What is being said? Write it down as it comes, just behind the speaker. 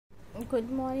Good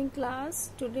morning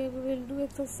class. Today we will do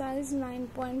exercise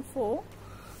 9.4,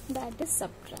 that is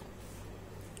subtract.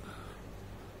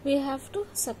 We have to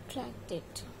subtract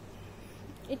it.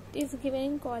 It is given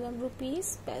in column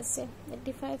rupees पैसे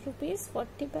 85 rupees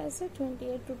 40 पैसे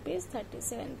 28 rupees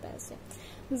 37 पैसे.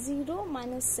 0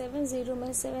 minus 7, 0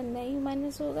 में 7 नहीं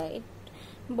minus होगा.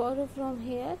 It borrow from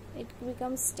here, it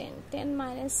becomes 10. 10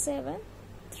 minus 7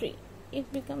 3,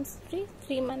 it becomes 3.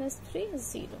 3 minus 3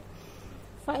 0.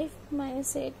 5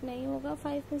 minus 8 नहीं होगा.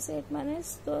 5 में से 8 minus,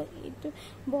 तो it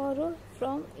borrow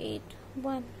from 8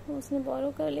 1, उसने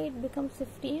borrow कर लिया. It becomes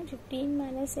 15. 15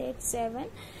 minus 8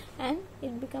 7 and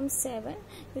it becomes 7.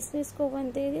 इसने इसको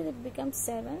 1 दे दिया, it becomes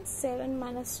 7. 7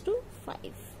 minus 2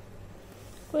 5.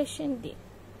 Question D.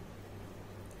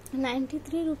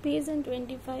 93 rupees and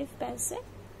 25 पैसे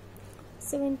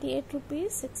 78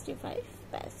 rupees 65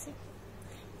 पैसे.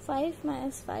 5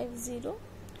 minus 5 0.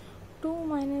 2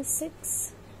 minus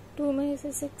 6, 2 में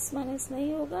से 6 minus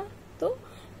नहीं होगा, तो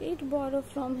it borrow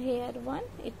from here 1,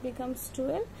 it becomes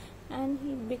 12 and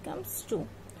it becomes 2.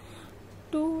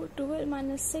 12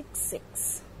 minus 6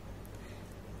 6.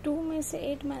 2 में से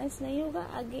 8 minus नहीं होगा,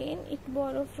 again it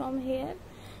borrow from here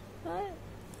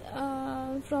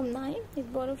from 9,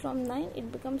 it borrow from 9,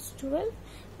 it becomes 12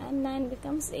 and 9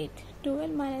 becomes 8.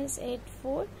 12 minus 8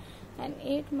 4 and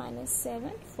 8 minus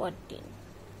 7 14.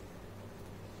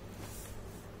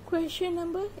 Question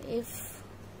number if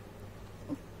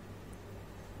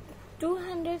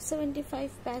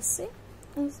 275 पैसे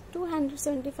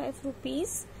 275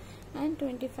 rupees and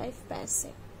 25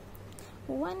 पैसे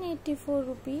 184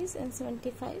 rupees and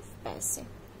 75 पैसे.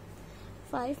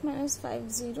 5 minus 5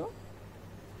 0.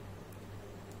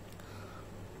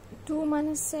 2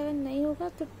 minus 7 नहीं होगा,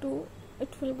 तो 2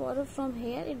 it will borrow from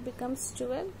here, it becomes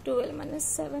 12. 12 minus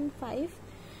 7 5.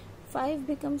 5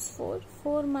 becomes 4.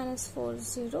 4 minus 4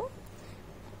 0.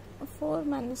 4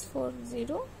 minus 4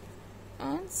 0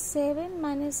 and 7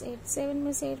 minus 8. 7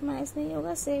 में से 8 minus नहीं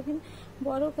होगा, 7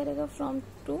 borrow करेगा from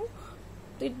 2,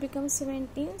 तो it becomes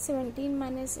 17. 17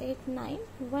 minus 8 9.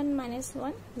 1 minus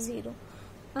 1 0.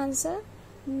 Answer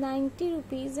 90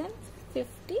 rupees and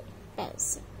 50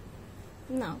 paise.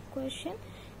 Now question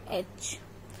H.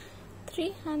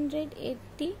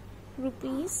 380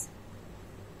 rupees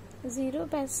 0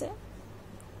 पैसे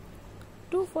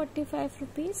 245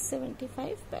 rupees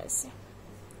 75 पैसे.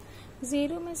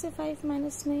 0 में से 5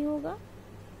 माइनस नहीं होगा,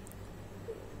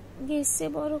 ये इससे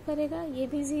बोरो करेगा. ये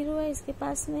भी 0 है, इसके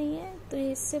पास नहीं है, तो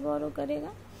ये इससे बोरो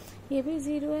करेगा. ये भी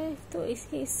 0 है, तो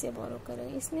इससे बोरो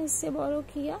करेगा. इसने इससे बोरो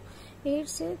किया 8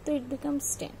 से, तो इट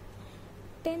बिकम्स 10.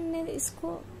 10 ने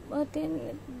इसको 10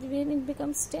 इट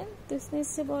बिकम्स 10, तो इसने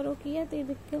इससे बोरो किया, तो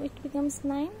इट बिकम्स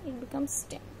 9, इट बिकम्स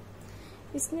 10.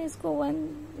 इसने इसको 1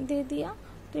 दे दिया,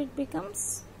 तो it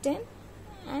becomes 10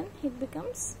 and it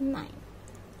becomes 9.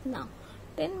 Now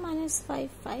 10 minus 5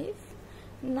 5,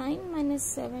 9 minus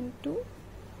 7 2,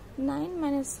 9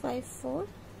 minus 5 4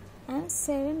 and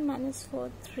 7 minus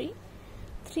 4 3,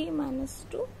 3 minus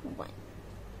 2 1.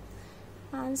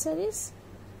 Answer is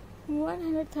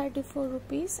 134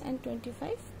 rupees and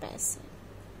 25 paise.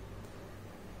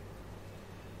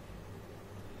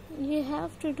 You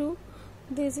have to do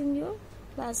this in your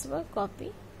classwork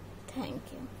copy.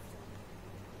 Thank you.